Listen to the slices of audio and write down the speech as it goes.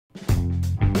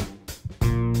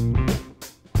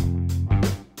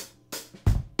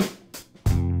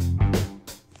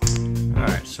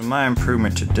So my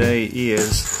improvement today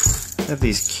is I have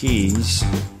these keys,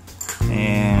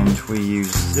 and we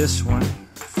use this one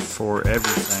for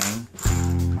everything,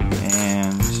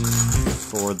 and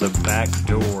for the back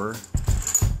door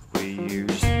we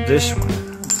use this one.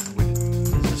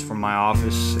 This is from my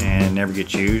office and never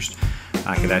gets used.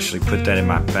 I could actually put that in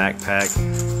my backpack.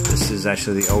 This is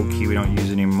actually the old key we don't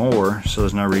use anymore, so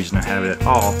there's no reason to have it at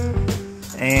all.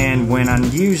 And when I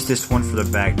use this one for the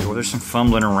back door, there's some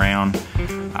fumbling around.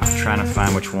 I'm trying to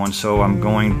find which one, so I'm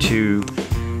going to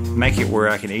make it where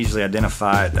I can easily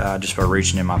identify it just by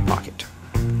reaching in my pocket.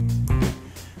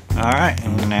 Alright,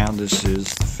 and now this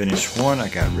is the finished one. I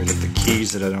got rid of the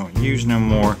keys that I don't use no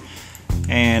more,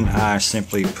 and I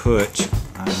simply put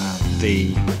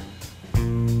the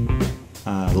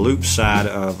loop side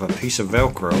of a piece of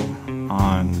Velcro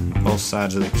on both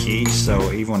sides of the keys,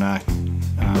 so even when I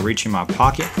reach in my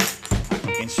pocket, I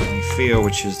can instantly feel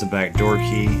which is the back door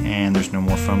key, and there's no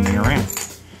more fumbling around.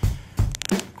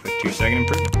 Quick 2-second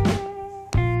improvement.